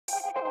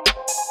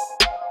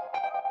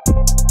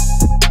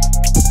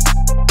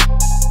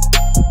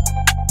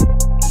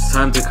it's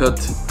time to cut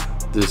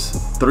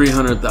this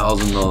 $300,000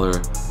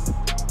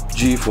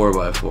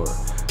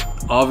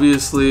 G4x4.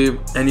 Obviously,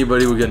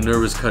 anybody would get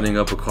nervous cutting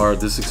up a car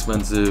this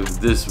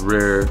expensive, this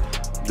rare,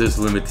 this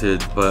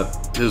limited, but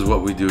this is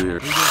what we do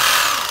here.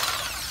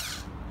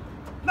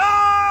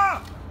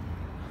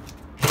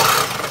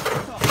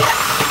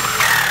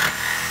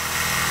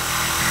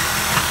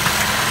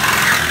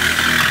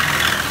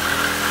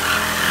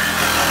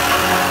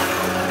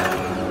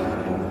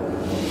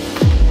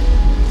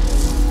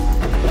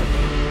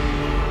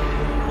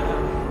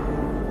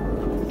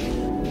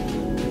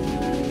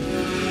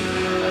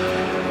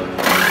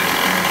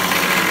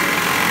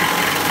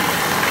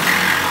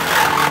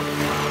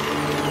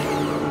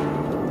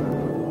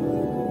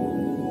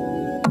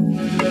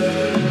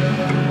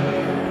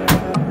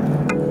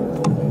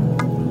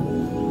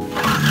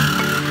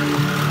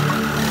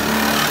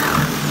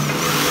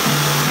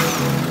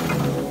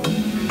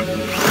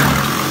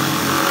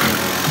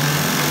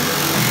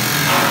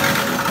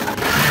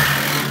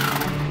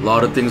 A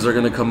lot of things are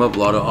gonna come up, a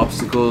lot of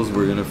obstacles.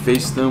 We're gonna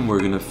face them,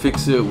 we're gonna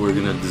fix it, we're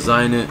gonna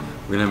design it,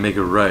 we're gonna make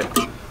it right.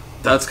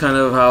 That's kind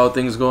of how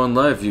things go in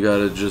life. You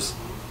gotta just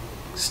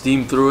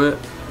steam through it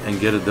and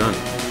get it done.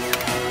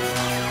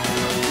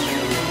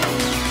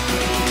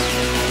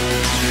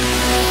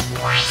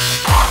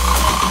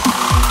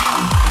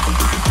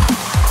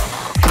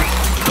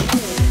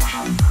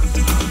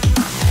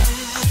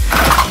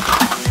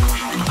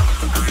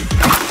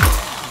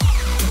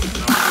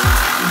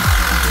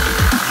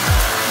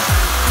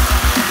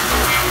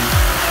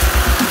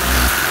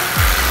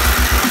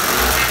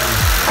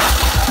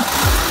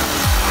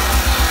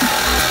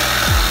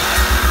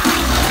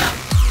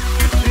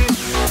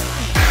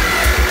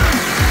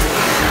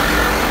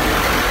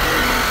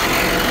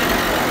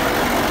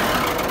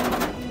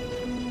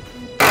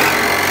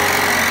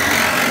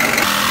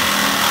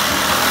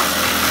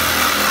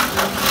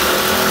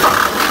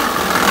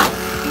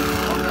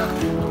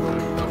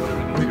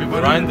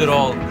 Grind it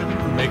all,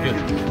 make it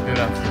good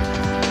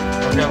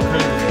after. Okay, I'm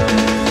cutting this down.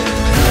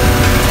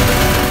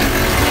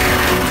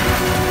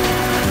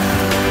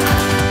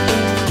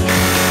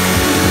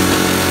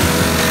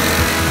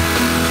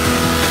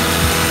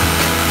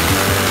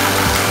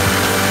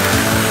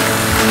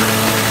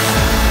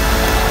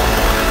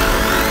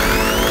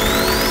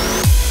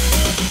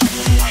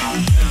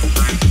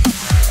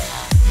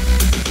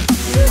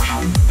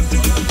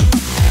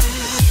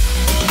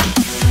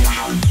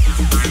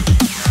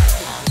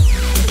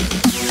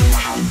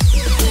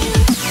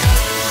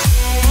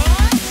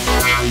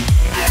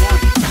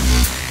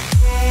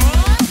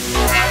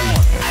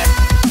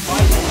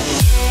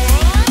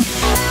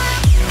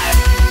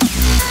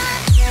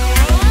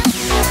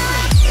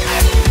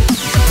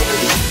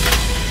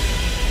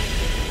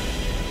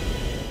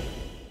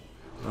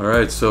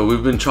 Alright, so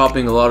we've been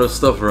chopping a lot of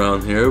stuff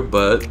around here,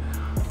 but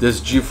this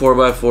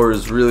G4x4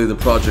 is really the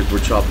project we're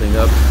chopping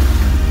up.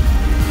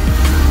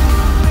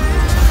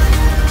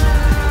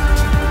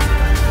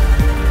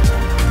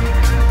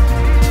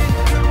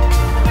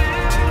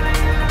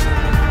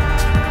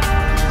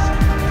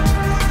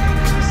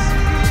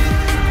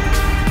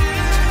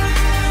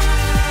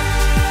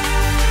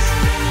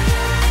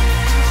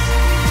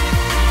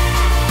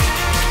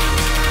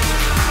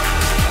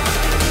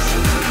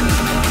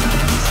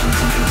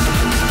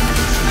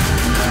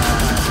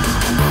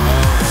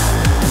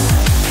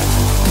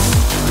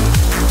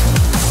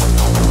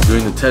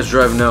 Doing the test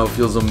drive now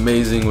feels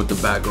amazing with the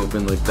back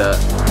open like that.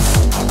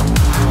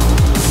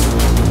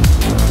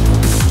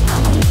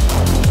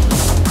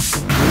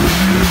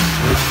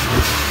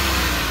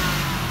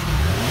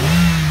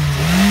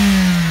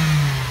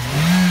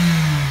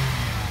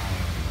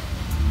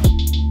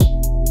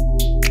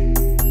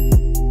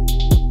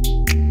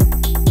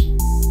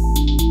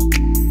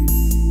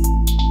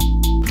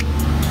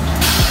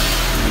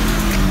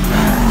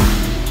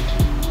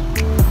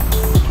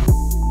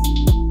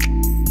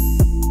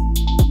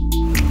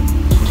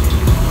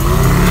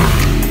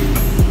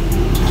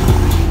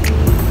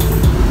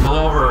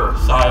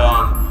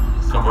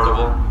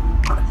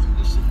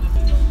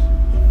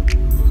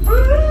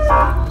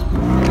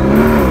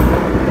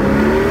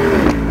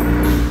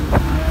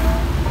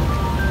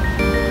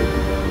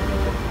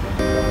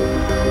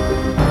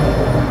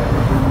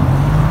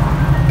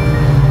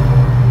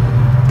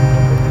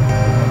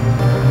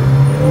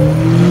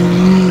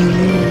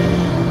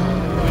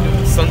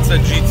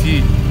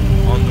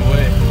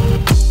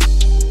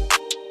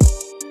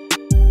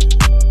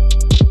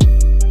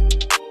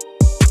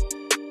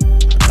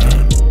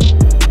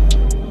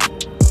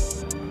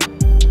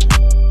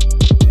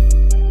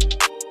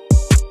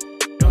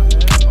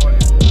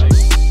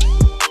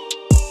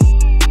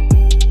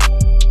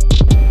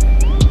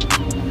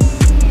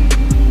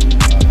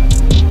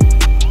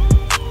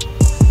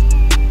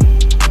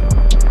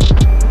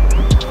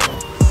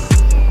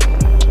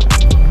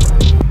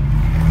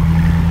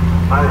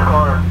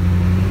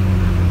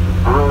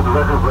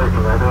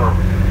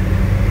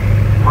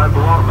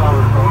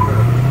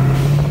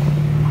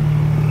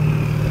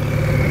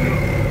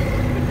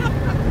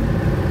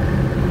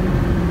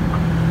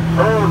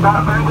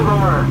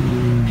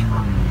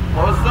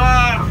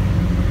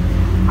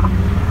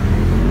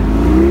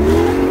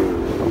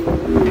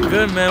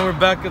 we're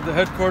back at the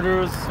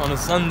headquarters on a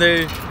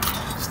Sunday.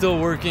 Still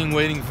working,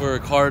 waiting for a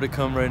car to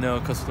come right now,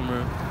 a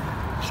customer.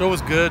 Show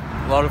was good,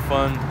 a lot of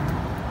fun.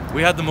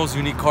 We had the most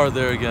unique car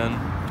there again.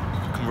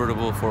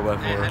 Convertible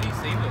 4x4. Hey, how do you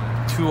save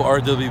them? 2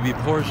 RDBLA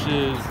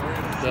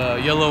Porsches,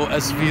 the yellow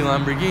SV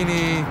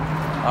Lamborghini,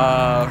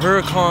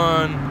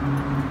 Huracan.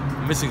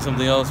 I'm missing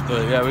something else,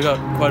 but yeah, we got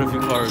quite a few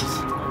cars.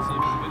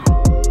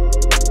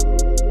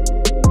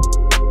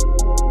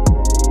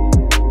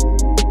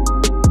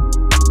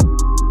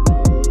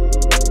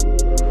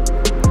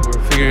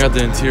 Figuring out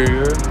the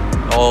interior,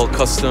 all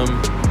custom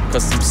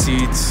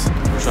seats.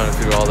 We're trying to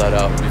figure all that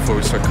out before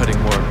we start cutting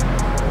more.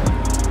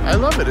 I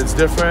love it, it's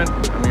different.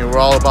 I mean, we're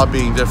all about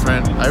being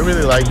different. I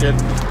really like it.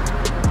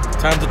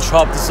 Time to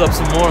chop this up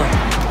some more.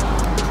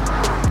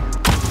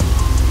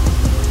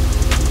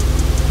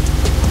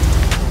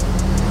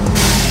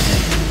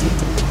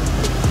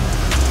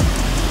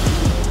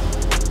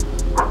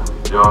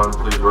 John,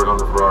 please work on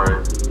the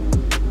Ferrari.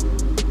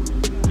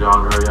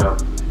 John, hurry up.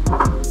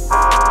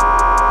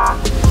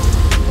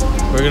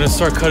 We're gonna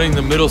start cutting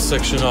the middle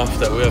section off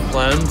that we have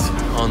planned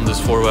on this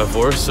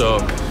 4x4. So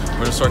we're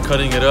gonna start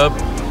cutting it up.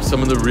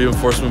 Some of the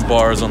reinforcement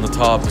bars on the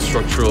top, the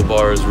structural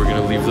bars, we're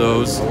gonna leave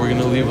those. We're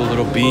gonna leave a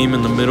little beam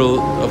in the middle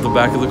of the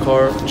back of the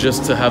car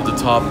just to have the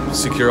top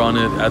secure on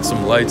it, add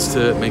some lights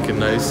to it, make it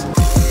nice.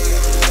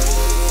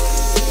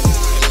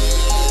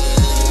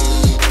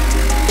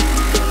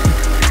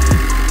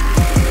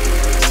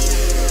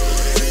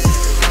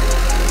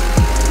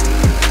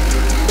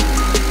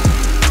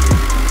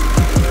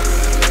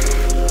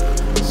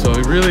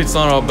 Really, it's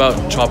not all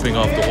about chopping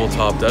off the whole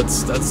top.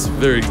 That's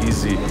very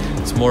easy.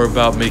 It's more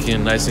about making it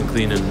nice and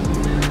clean and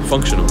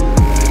functional.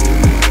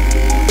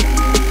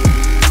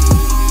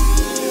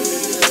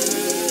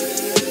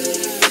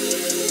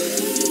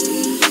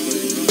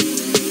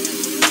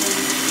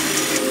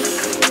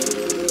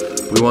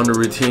 We want to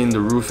retain the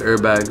roof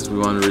airbags. We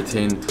want to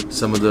retain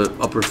some of the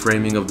upper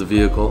framing of the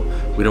vehicle.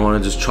 We don't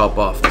want to just chop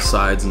off the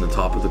sides and the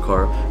top of the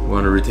car. We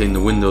want to retain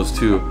the windows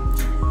too.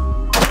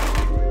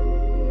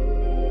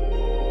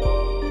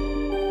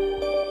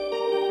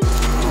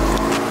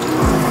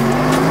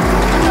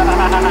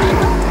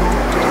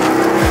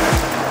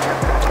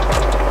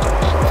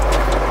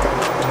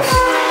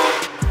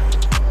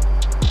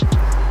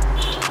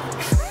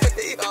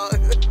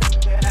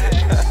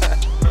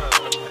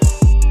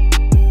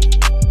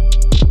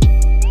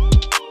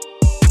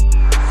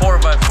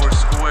 4x4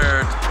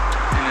 squared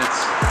in its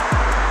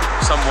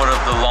somewhat of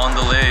the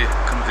Landualet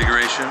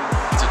configuration.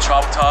 It's a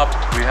chop top.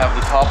 We have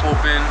the top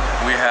open.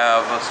 We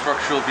have a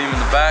structural beam in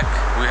the back.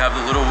 We have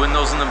the little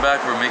windows in the back.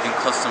 We're making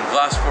custom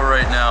glass for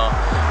right now.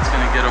 It's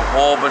gonna get a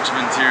whole bunch of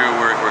interior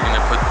work. We're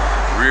gonna put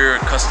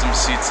rear custom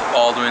seats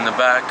all the way in the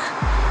back,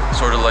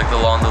 sort of like the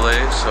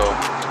Landualet. So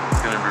it's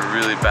gonna be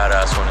really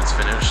badass when it's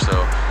finished. So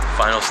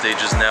final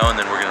stages now, and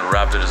then we're gonna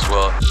wrap it as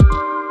well.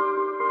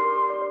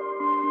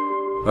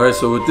 Alright,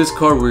 so with this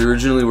car, we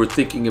originally were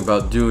thinking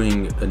about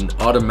doing an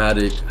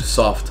automatic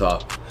soft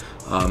top.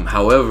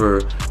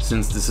 However,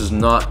 since this is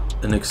not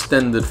an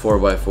extended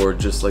 4x4,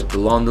 just like the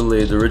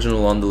Landualet, the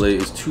original Landualet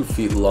is 2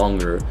 feet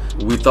longer.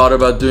 We thought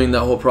about doing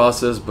that whole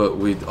process, but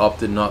we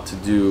opted not to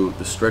do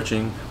the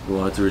stretching. We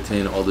wanted to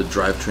retain all the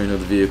drivetrain of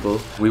the vehicle.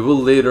 We will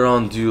later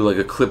on do like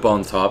a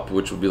clip-on top,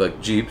 which will be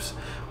like Jeeps.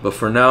 But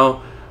for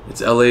now,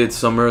 it's LA, it's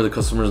summer, the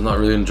customer is not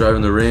really gonna drive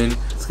in the rain.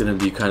 It's gonna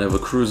be kind of a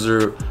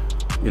cruiser,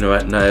 you know,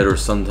 at night or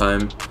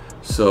sometime.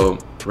 So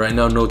right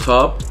now, no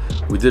top.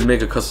 We did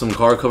make a custom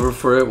car cover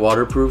for it,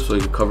 waterproof, so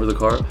you can cover the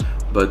car.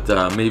 But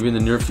maybe in the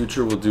near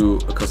future, we'll do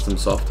a custom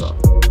soft top.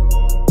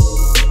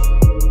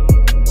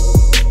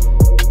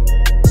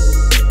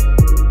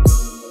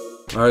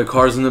 Alright,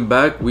 cars in the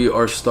back, we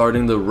are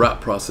starting the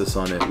wrap process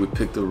on it. We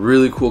picked a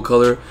really cool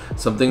color,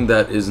 something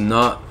that is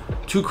not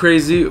too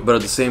crazy, but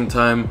at the same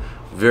time,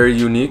 very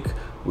unique.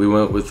 We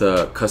went with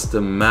a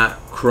custom matte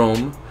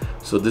chrome.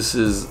 So this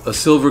is a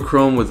silver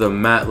chrome with a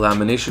matte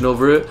lamination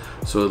over it,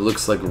 so it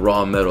looks like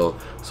raw metal.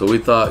 So we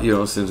thought, you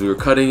know, since we were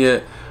cutting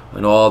it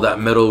and all that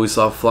metal we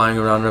saw flying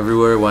around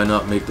everywhere, why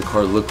not make the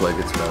car look like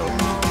it's metal?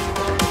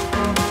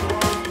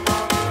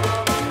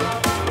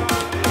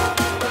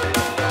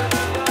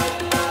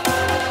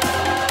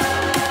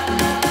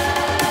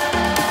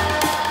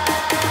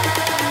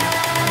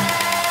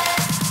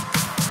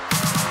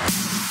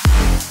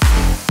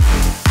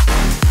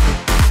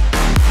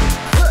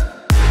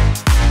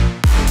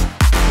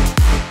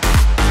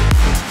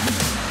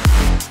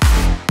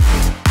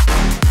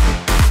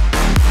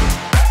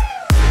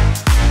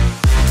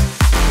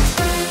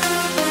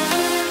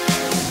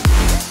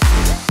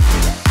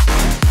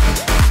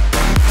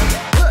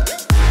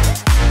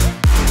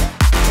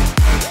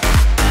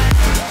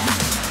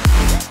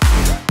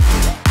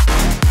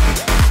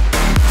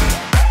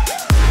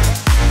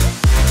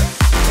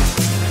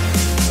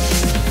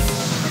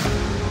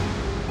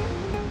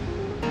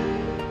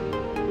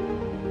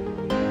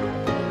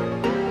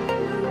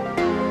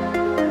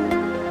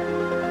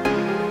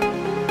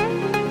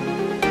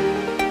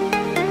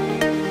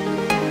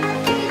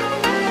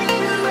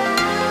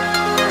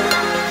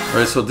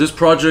 Alright, so this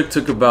project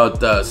took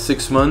about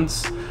 6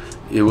 months.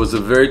 It was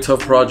a very tough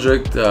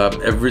project.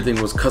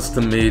 Everything was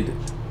custom made.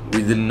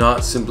 We did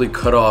not simply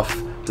cut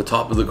off the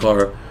top of the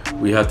car.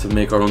 We had to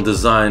make our own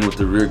design with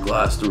the rear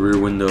glass, the rear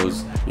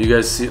windows. You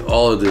guys see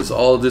all of this.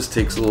 All of this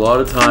takes a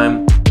lot of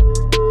time.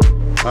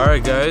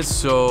 Alright guys,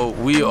 so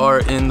we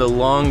are in the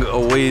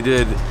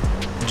long-awaited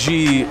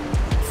G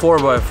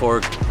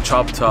 4x4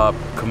 chop top,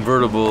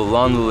 convertible,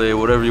 Landualet,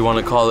 whatever you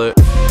want to call it.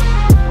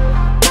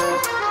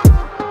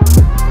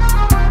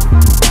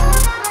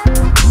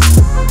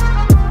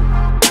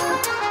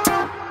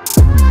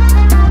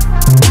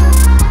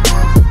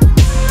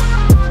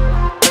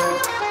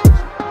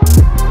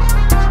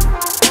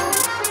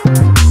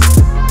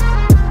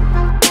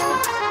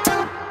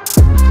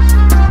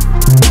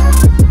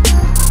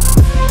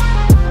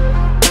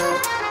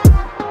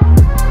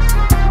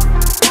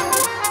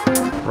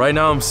 Right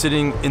now I'm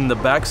sitting in the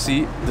back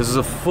seat. This is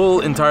a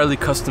full, entirely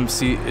custom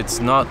seat. It's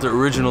not the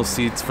original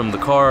seats from the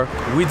car.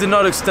 We did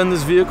not extend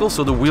this vehicle,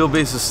 so the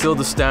wheelbase is still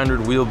the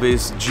standard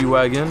wheelbase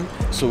G-Wagon.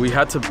 So we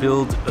had to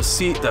build a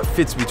seat that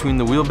fits between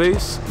the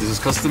wheelbase. This is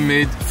custom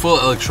made, full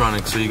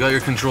electronic, so you got your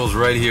controls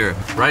right here.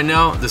 Right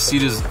now, the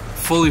seat is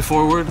fully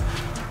forward.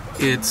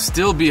 It's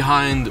still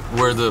behind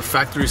where the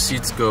factory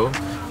seats go,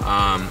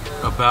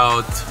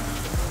 about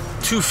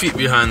 2 feet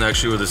behind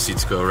actually where the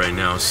seats go right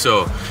now.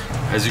 So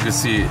as you can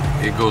see,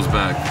 it goes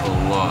back a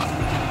lot.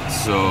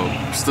 So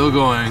still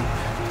going.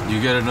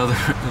 You get another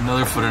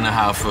 1.5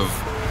 foot of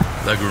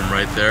legroom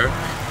right there.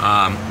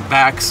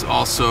 Backs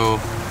also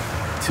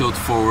tilt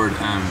forward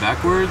and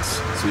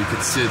backwards, so you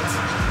could sit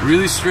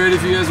really straight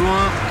if you guys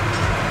want,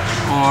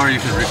 or you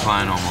could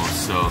recline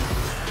almost. So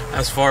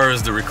as far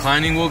as the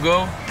reclining will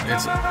go,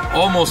 it's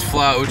almost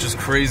flat, which is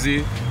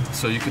crazy.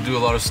 So you could do a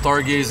lot of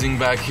stargazing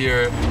back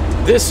here.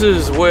 This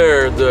is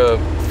where the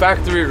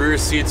factory rear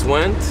seats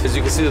went. As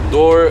you can see, the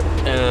door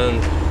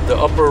and the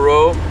upper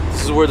row,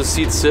 this is where the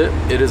seats sit.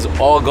 It is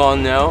all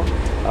gone now.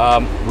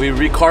 We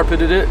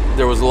recarpeted it.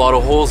 There was a lot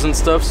of holes and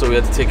stuff, so we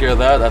had to take care of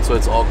that. That's why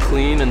it's all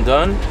clean and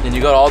done. And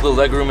you got all the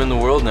legroom in the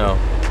world now.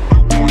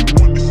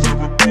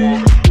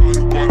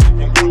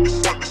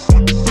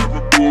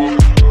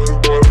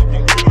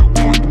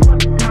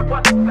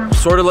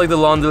 Sort of like the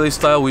Landualet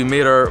style, we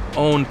made our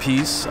own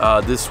piece.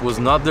 This was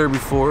not there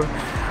before.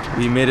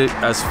 We made it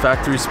as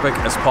factory spec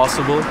as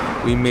possible.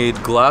 We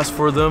made glass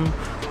for them.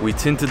 We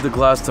tinted the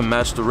glass to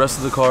match the rest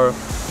of the car.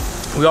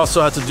 We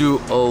also had to do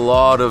a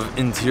lot of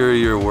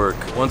interior work.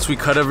 Once we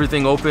cut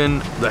everything open,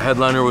 the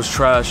headliner was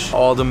trash,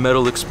 all the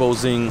metal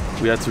exposing.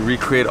 We had to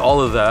recreate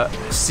all of that,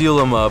 seal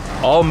them up,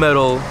 all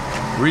metal,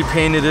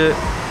 repainted it,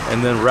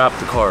 and then wrap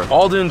the car.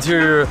 All the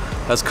interior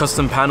has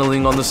custom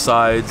paneling on the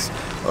sides.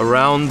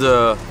 Around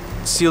the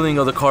ceiling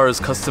of the car is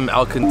custom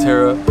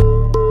Alcantara.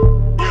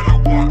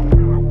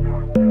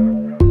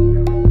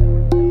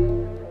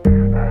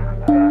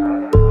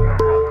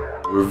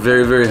 We're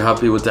very, very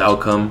happy with the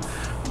outcome.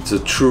 It's a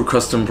true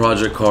custom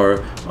project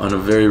car on a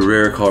very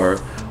rare car.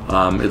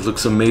 It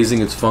looks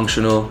amazing, it's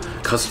functional.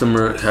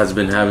 Customer has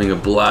been having a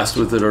blast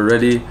with it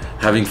already.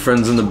 Having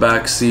friends in the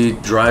back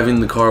seat, driving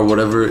the car,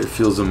 whatever, it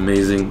feels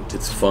amazing,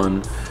 it's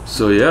fun.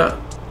 So yeah,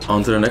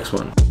 on to the next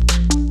one.